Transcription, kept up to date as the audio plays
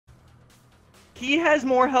he has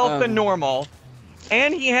more health than normal,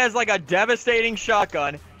 and he has like a devastating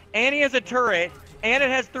shotgun, and he has a turret, and it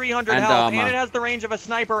has 300 health, and it has the range of a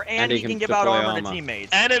sniper, and he can give out armor to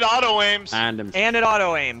teammates. And it auto-aims. And it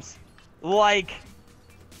auto-aims. Like,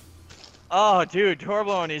 oh, dude,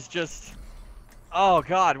 Torbjorn is just, oh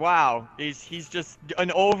god, wow. He's just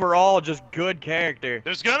an overall just good character.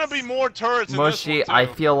 There's gonna be more turrets in Mushy, this one, I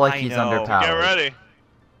too. feel like he's underpowered. Get ready.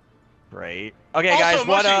 Right. Okay, also, guys,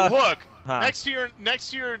 what Mushy, look. Huh.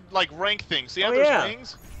 Next to your like rank thing. See how there's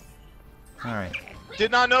wings? All right.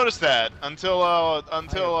 Did not notice that until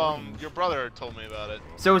your brother told me about it.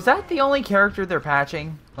 So is that the only character they're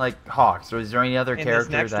patching? Like Hawks, or is there any other character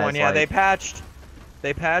this next one? Yeah, they patched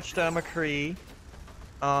McCree.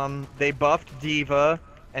 They buffed Diva,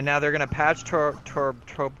 and now they're gonna patch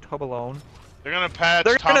Torbjorn. They're gonna patch.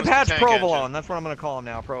 Provolone. That's what I'm gonna call him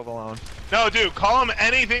now, Provolone. No, dude, call him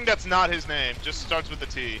anything that's not his name. Just starts with the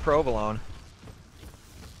T. Provolone.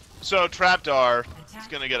 So Trapdar is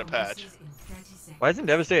gonna get a patch. Why isn't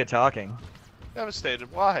Devastated talking?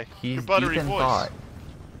 Devastated. Why? He's Your buttery deep in voice. thought.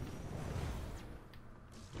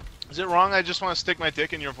 Is it wrong? I just want to stick my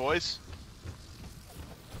dick in your voice.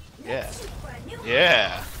 Yeah.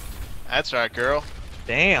 Yeah. That's right, girl.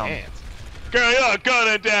 Damn. Can't. Girl, you're a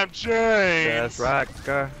goddamn James. That's right,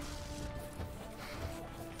 girl.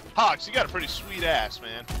 Hawks, you got a pretty sweet ass,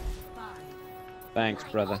 man. Thanks,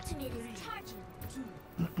 brother.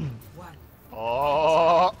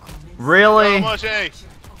 Oh. Really? So much, eh?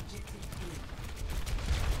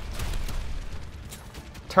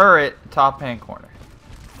 Turret, top hand corner.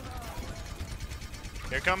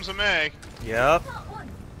 Here comes a May. Yep.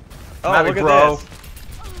 Oh, Mavic, look at bro. this.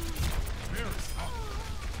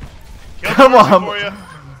 Come on. For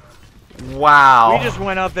you. Wow. We just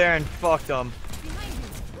went up there and fucked them.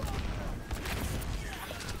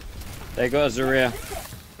 There goes Zaria.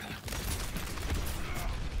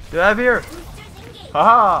 Get out of here.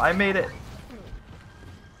 Haha, I made it.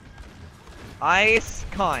 Ice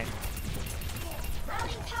kind.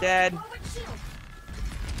 Dead.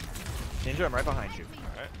 Ninja, I'm right behind you.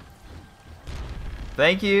 Alright.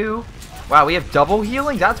 Thank you. Wow, we have double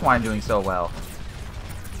healing? That's why I'm doing so well.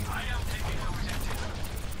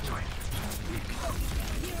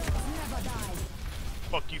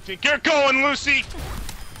 Fuck you think you're going, Lucy?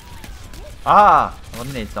 Ah,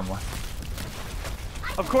 eliminate someone.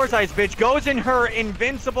 Of course, Ice Bitch goes in her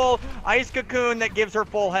invincible ice cocoon that gives her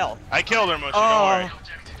full health. I killed her, Mushy, don't worry.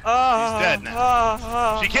 She's dead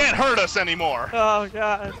now. She can't hurt us anymore. Oh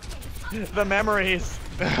god. The memories.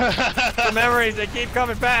 The memories, they keep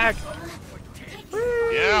coming back.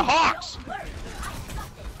 Yeah, Hawks!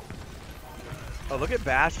 Oh, look at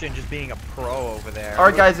Bastion just being a pro over there.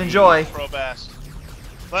 Alright guys, enjoy. Pro Bast.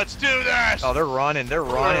 Let's do this! Oh, they're running.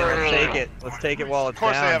 Let's take it. Let's take it while it's down.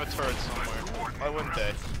 Of course they have a turret somewhere. Why wouldn't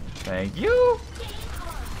they? Thank you.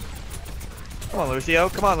 Come on, Lucio.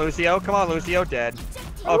 Come on, Lucio. Come on, Lucio. Dead.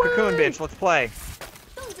 Oh, cocoon bitch. Let's play.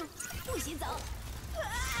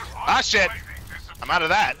 Ah, shit! I'm out of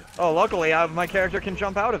that. Oh, luckily, my character can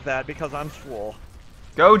jump out of that because I'm swole.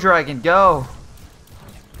 Go, Dragon, go.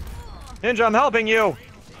 Ninja, I'm helping you.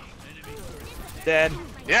 Dead.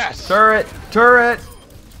 Yes! Turret, turret.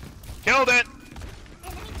 Killed it!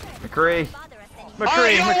 McCree.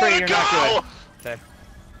 McCree, I McCree, you're go! not good. Okay.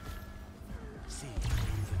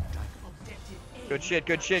 Good shit,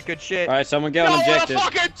 good shit, good shit. Alright, someone get on objective. I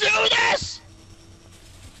wanna fucking do this!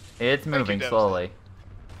 It's moving you, slowly.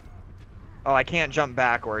 Oh, I can't jump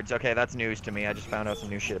backwards. Okay, that's news to me. I just found out some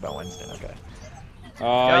new shit about Winston. Okay.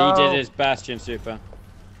 Oh, he Go. did his Bastion super.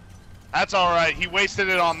 That's alright, he wasted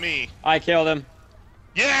it on me. I killed him.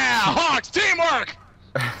 Yeah! Hawks, teamwork!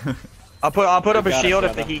 I'll put up a got it, shield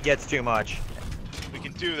if the brother. heat gets too much. We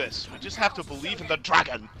can do this. We just have to believe in the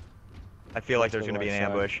dragon. I feel like there's gonna be an right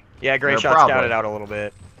side. ambush. Yeah, Greyshot probably. scouted out a little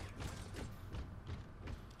bit.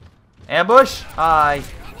 Ambush? Hi.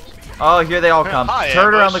 Oh, here they all come. Hi,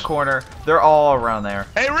 Turn around the ambush. corner. They're all around there.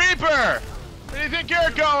 Hey, Reaper! Where do you think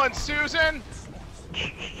you're going, Susan?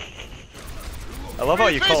 I love how Where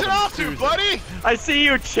you you call facing him off to, Susan. buddy? I see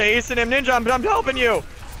you chasing him, Ninja. I'm helping you.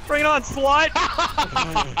 Bring it on, slut.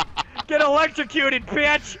 Get electrocuted,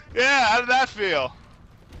 bitch. Yeah, how did that feel?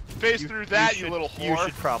 Face through that, you little whore. You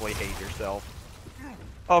should probably hate yourself.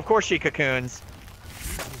 Oh, of course she cocoons.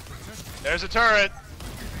 There's a turret.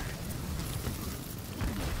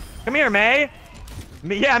 Come here, May.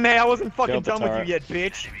 Yeah, May, I wasn't fucking Killed the done with turret. you yet,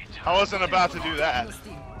 bitch. I wasn't about to do that.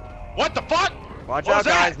 What the fuck? Watch What out, was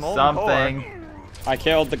that? guys. Molten core. Something. I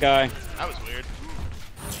killed the guy. That was weird.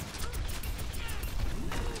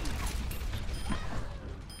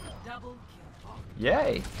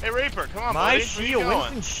 Yay. Hey, Reaper, come on, My buddy. shield, Where you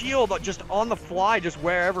going? Winston's shield, just on the fly, just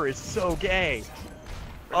wherever, is so gay.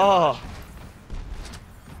 Oh.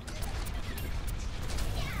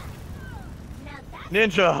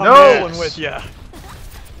 Ninja, I'm No! rolling with ya.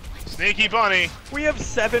 Sneaky bunny. We have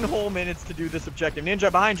 7 whole minutes to do this objective.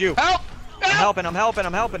 Ninja, behind you. Help! I'm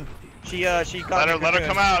helping. She got Let her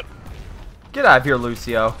come out. Get out of here,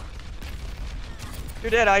 Lucio.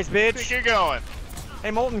 You're dead, ice Where bitch. you going?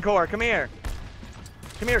 Hey, Molten Core, come here.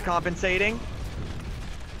 Come here, compensating.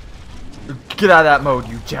 Get out of that mode,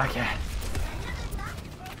 you jackass.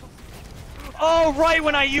 Oh, right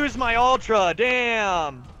when I use my Ultra.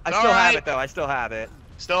 Damn. I still have it, though. I still have it.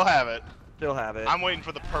 Still have it. Still have it. I'm waiting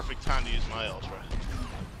for the perfect time to use my Ultra.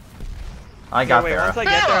 I got wait, once Farah. I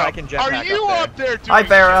get there, I can jetpack Are you up there. up there doing Hi,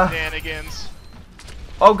 Farah. shenanigans?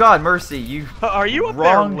 Oh god, Mercy, you Are you up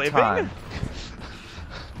wrong there living? time.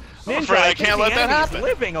 Ninja, afraid I think can't the let that enemy's happen.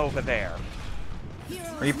 living over there.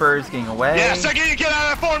 Reaper's getting away. Yeah, second you get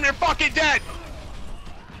out of that form, you're fucking dead!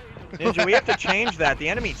 Ninja, we have to change that. The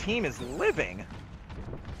enemy team is living.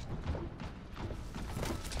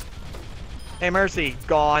 Hey, Mercy,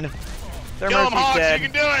 gone. Their Kill him, Mercy's Hawks, dead. you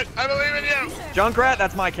can do it! I believe in you! Junkrat,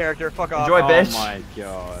 that's my character. Fuck off. Enjoy, Oh bitch. my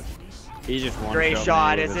god. He just one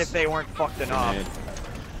Greyshot, as if they weren't fucked enough.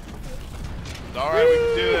 Alright, we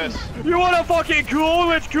can do this. You wanna fucking cool?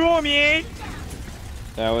 Let's cool me.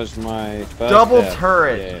 That was my first Double death.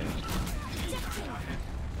 turret. Yeah.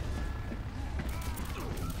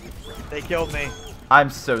 They killed me. I'm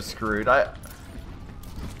so screwed.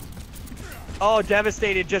 Oh,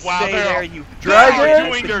 devastated. Just Wow, stay they're there, all- you Dragon! That's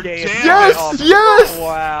Doing the their gayest damn Yes! shit of- Yes!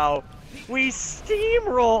 Wow. We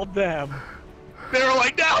steamrolled them. They were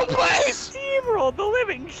like, no, please! Steamrolled the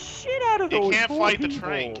living shit out of those You can't poor fight the people.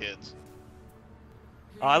 train, kids.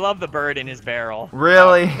 Oh, I love the bird in his barrel.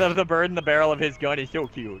 Really? The bird in the barrel of his gun is so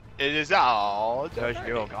cute. It is all. Let's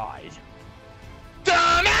go, guys.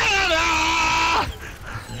 Da-na-na-na!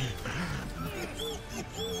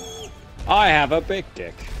 I have a big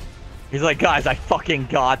dick. He's like, guys, I fucking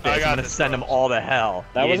got this. I got I'm gonna this, send bro. them all to hell.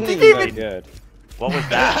 That You wasn't idiot. even very good. What was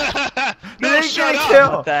that? No, Didn't shut get up!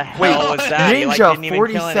 killed. What the hell Wait, was that? He, like, didn't Ninja,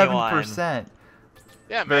 even kill anyone. 47%.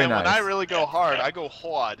 Yeah, Very man, when nice. I really go hard, I go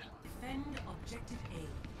hard. Defend objective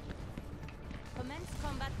A. Commence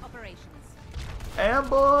combat operations.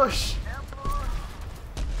 Ambush!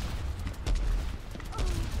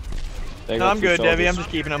 They No, got I'm two good, Debbie. I'm soldiers. just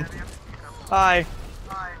keeping him. Hi.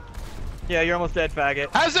 Yeah, you're almost dead, faggot.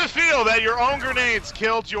 How does it feel that your own grenades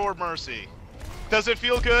killed your Mercy? Does it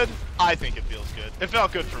feel good? I think it feels good. It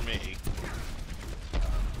felt good for me.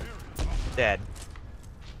 Dead.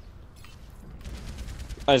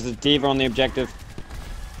 Is the Diva on the objective?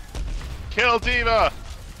 Kill Diva!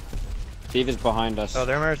 Diva's behind us. Oh,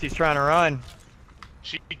 their Mercy's trying to run.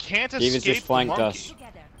 She can't Diva's escape just flanked the us. monkey.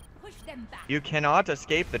 Together. Push them back. You cannot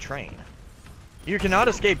escape the train. You cannot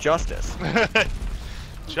escape justice.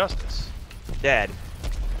 Justice. Dead.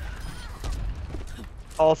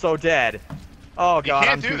 Also dead. Oh god, can't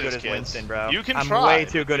I'm do too this, good as kids. Winston, bro. You can I'm try, way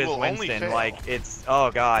too but good you as will only Winston. fail. Like, it's...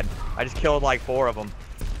 Oh god. I just killed like 4 of them.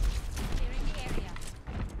 Clearing the area.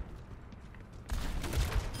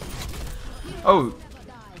 Oh.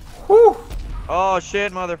 Whew. Oh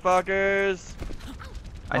shit, motherfuckers.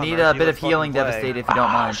 I Come on, need Mercy, a bit let's of healing, fucking play. Devastated, if you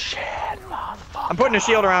don't mind. I'm putting a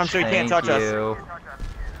shield around so he can't touch us. you.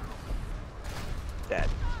 Dead.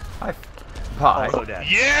 Bye. Also dead.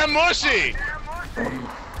 Yeah, mushy!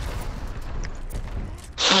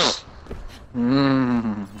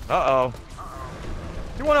 Uh-oh.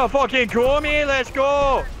 You wanna fucking cool me? Let's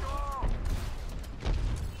go!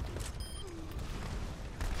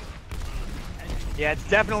 Yeah, it's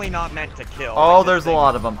definitely not meant to kill. Oh, like, there's this a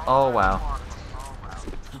lot of them. Oh, wow.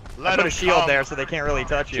 I Let put him a shield come. there so they can't really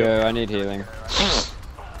touch you. Joe, I need healing.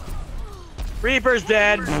 Reaper's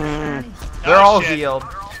dead. They're Oh, all shit. healed.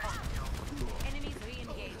 Enemies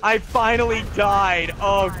re-engaged. I finally died.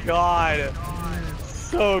 Oh god.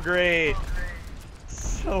 So great.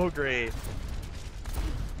 So great.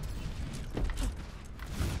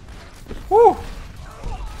 Whew.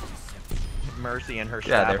 Mercy and her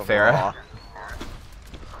Get out staff of there, of Farah. law.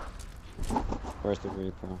 Where's the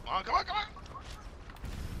Reaper? Come on, come on, come on!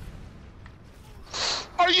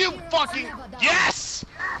 Are you fucking... Yes!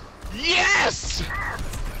 Yes!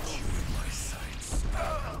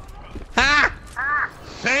 Ha!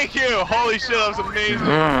 Thank you! Holy shit, that was amazing!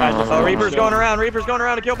 Oh, Reaper's going around. Reaper's going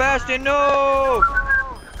around to kill Bastion. No!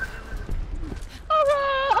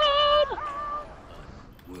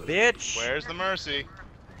 Bitch! Where's the Mercy?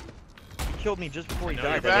 He killed me just before he know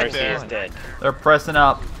died. you're That back was there. fun. dead. They're pressing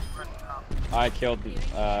up. I killed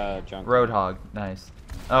Junk. Roadhog. Nice.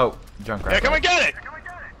 Oh, Junkrat. Yeah, come and get it!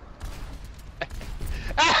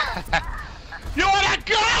 You wanna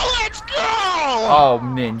go? Let's go! Oh,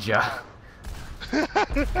 ninja.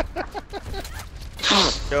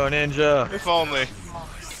 Go ninja. If only.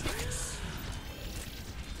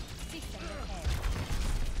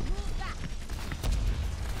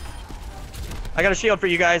 I got a shield for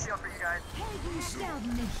you guys.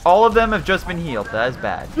 All of them have just been healed. That is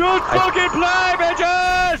bad. Don't fucking play,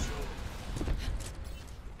 bitches!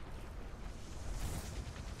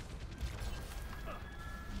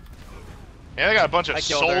 Yeah, they got a bunch of I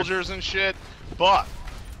killed her. soldiers and shit, but...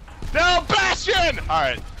 No, Bastion!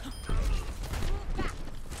 Alright.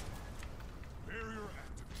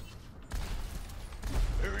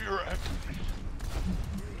 Barrier active.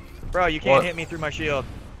 Bro, you can't What? hit me through my shield.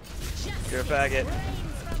 You're a faggot.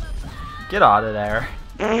 Get out of there.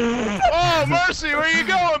 Oh, Mercy, where you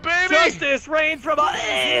going, baby? Justice reign from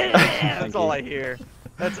a. That's all I hear.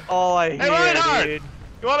 That's all I hear, Reinhardt! dude.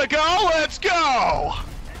 You wanna go? Let's go!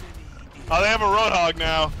 Oh, they have a Roadhog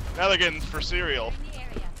now. Now they're getting for cereal.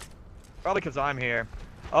 Probably because I'm here.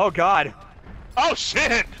 Oh God. Oh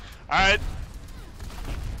shit! Alright,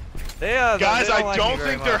 They, guys, they I like don't me very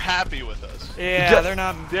think they're much. happy with us. Yeah, they're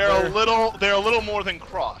not. They're a little more than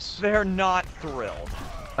cross. They're not thrilled.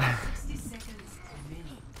 60 seconds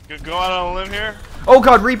remaining. Good go out on a limb here. Oh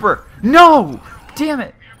God, Reaper! No! Damn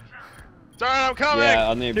it! Sorry, I'm coming! Yeah,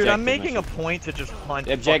 on the objective. Dude, I'm making a mission. point to just hunt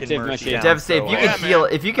Objective fucking Mercy mission. down Devastate, if you so could Yeah, heal,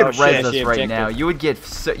 man. if you could Oh, res shit. us The right objective. now,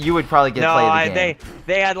 you would probably get No, play of the game.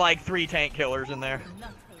 they had like 3 tank killers in there.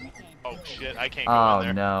 Oh shit, I can't go Oh in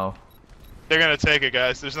there. no. They're gonna take it,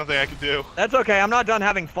 guys. There's nothing I can do. That's okay. I'm not done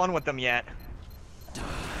having fun with them yet.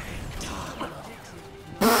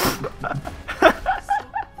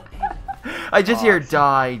 I just hear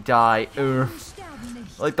die.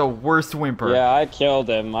 Like the worst whimper. Yeah, I killed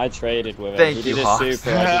him. I traded with him. Thank he you, did Hawks. a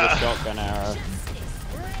super. I did a shotgun arrow.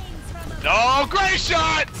 No,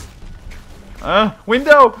 Greyshot!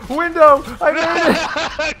 Window! I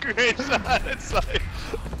made it! Great shot. It's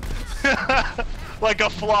like a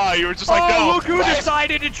fly. You were just like, Oh, no. look who West.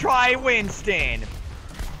 decided to try Winston.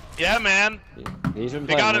 Yeah, man. He's been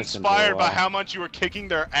They playing got Winston for a inspired by while. how much you were kicking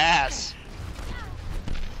their ass.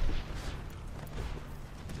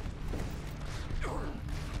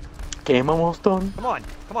 Game almost done. Come on,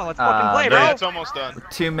 let's fucking play, there- bro. Yeah, it's almost done.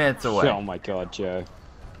 2 minutes away. Oh my god, Joe.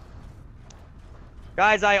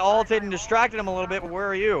 Guys, I ulted and distracted him a little bit, but where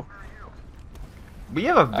are you? We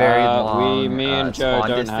have a very long me and Joe spawn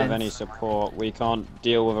don't distance. have any support. We can't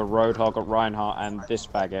deal with a Roadhog at Reinhardt and this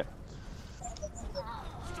faggot.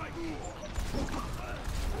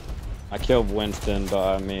 I killed Winston,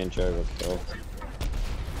 but me and Joe were killed.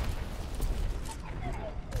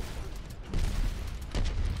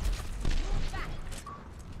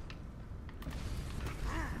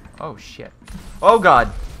 Oh shit. Oh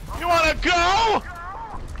God. You wanna go?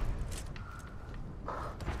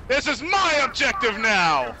 This is my objective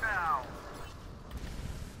now.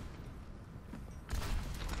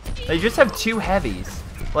 They just have 2 heavies,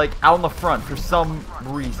 like out in the front for some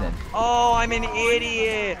reason. Oh, I'm an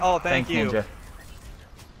idiot. Oh, thank Thanks, you. Ninja.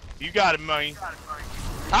 You got it, money.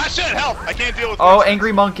 Ah, shit, help! I can't deal with Oh, Winston.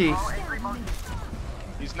 angry monkey.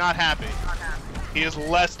 He's not happy. He is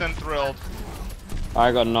less than thrilled.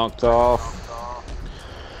 I got knocked off.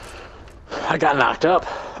 I got knocked up.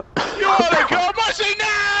 You wanna go, Mercy,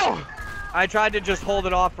 now? I tried to just hold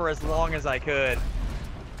it off for as long as I could.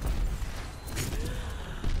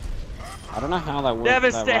 I don't know how that worked.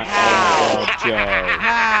 Devastate- Oh my god, Joe. That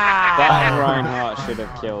Ah! Reinhardt should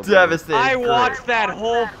have killed him. Devastating. I Great. watched that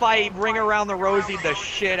whole fight ring around the Rosie the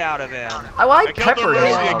shit out of him. I like I killed the peppered Rosie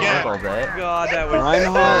him a again. little bit. God, that was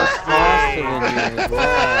Reinhardt is so faster insane. than you as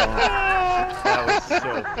well. That was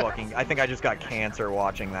so fucking. I think I just got cancer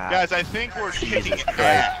watching that. Guys, I think we're kicking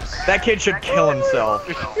ass. That kid should kill himself.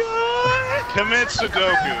 Commit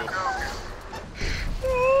Sudoku.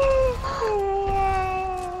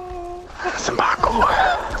 Sambaku.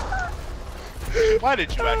 Why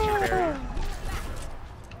did you act your barrier?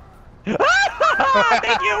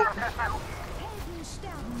 Thank you.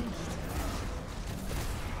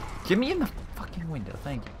 Get me in the fucking window,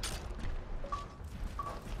 thank you.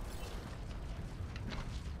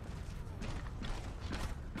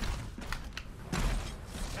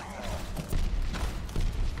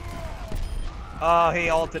 Oh, he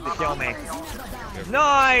ulted to kill me.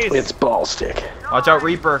 Nice. It's ball stick. Watch out,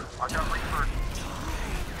 Reaper.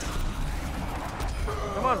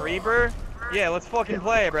 Come on, Reaper. Yeah, let's fucking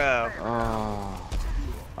play, bro. Oh,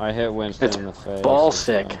 I hit Winston It's in the face. ball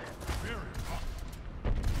stick.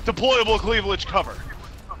 Deployable cleavage cover.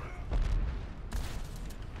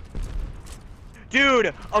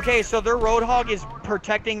 Dude, okay, so their Roadhog is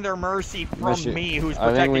protecting their Mercy from Mercy. me, who's I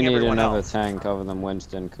think protecting we need everyone another else. tank other than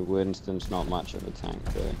Winston, because Winston's not much of a tank,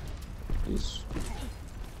 though. He's...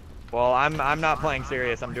 Well, I'm not playing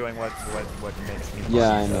serious. I'm doing what makes me.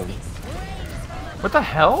 Yeah, I know. What the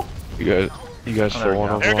hell? You guys Oh, still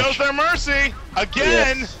want There goes Overwatch? their Mercy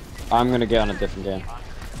again. Yes. I'm gonna get on a different game.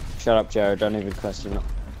 Shut up, Joe. Don't even question it.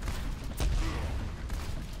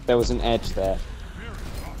 There was an edge there.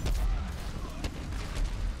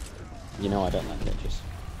 You know I don't like edges.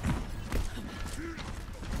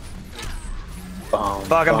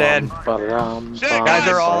 Fuck, I'm dead. Shit, Guys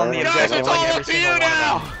are all on the Guys, objective. it's Like all every up to single you one of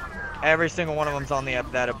now. them. Every single one of them's on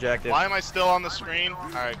that objective. Why am I still on the screen? All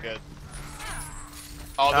right, good.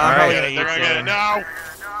 Oh, they're I'm gonna probably get gonna it. They're eat gonna get it. soon. No.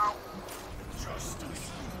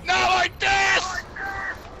 Not like this.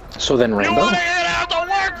 So then You Rainbow? want to have to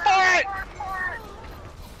work for it.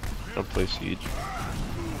 I'll play Siege.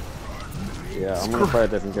 Yeah, I'm gonna play a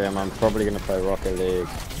different game. I'm probably gonna play Rocket League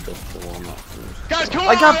just to warm up. Guys, come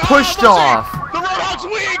I on! got pushed Mercy! off. The Roadhog's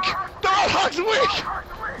weak! The Roadhog's weak!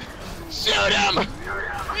 Shoot him!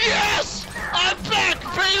 Yes! I'm back,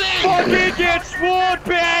 baby! Fucking get swoon,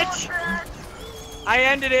 bitch! I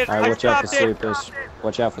ended it. Alright, I watch out for stopped it. supers.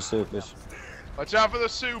 Watch out for supers. Watch out for the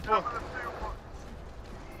super.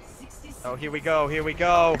 Oh, here we go. Here we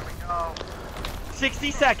go.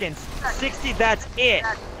 60 seconds. 60. That's it.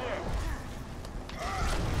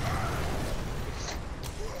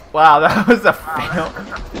 Wow, that was a fail.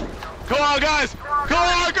 Come on, guys! Come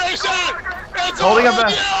on, Greyshot! It's Holding all him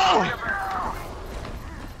on back.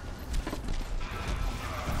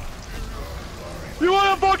 You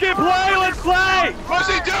wanna fucking play? Let's play! What's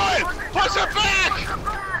he doing? Push it back!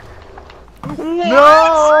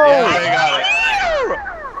 No! Yeah, they got it.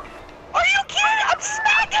 Are you kidding? I'm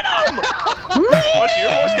smacking him! Watch,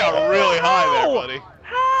 your voice got really high there, buddy. You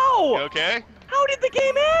How? okay? How did the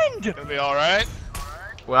game end? Gonna be alright?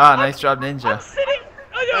 Wow, nice job, I'm Ninja. sitting.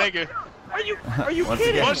 Thank you. Are you Once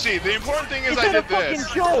kidding? again. Mushy, the important thing is Is I that a did fucking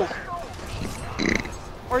this. joke?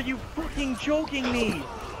 Are you fucking joking me?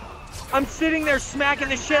 I'm sitting there smacking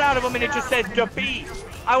the shit out of him and it just says defeat.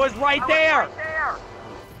 I was right there.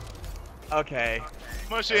 Okay.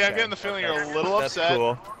 Mushy, I'm getting the feeling you're a little That's upset.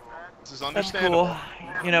 cool. This is That's understandable.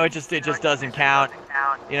 cool. You know, it just doesn't count.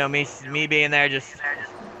 You know, me being there just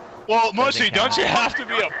Well, Mushy, Doesn't count. don't you have to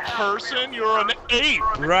be a person? You're an ape.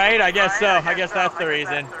 right. I guess so. I guess that's the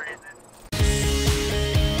reason.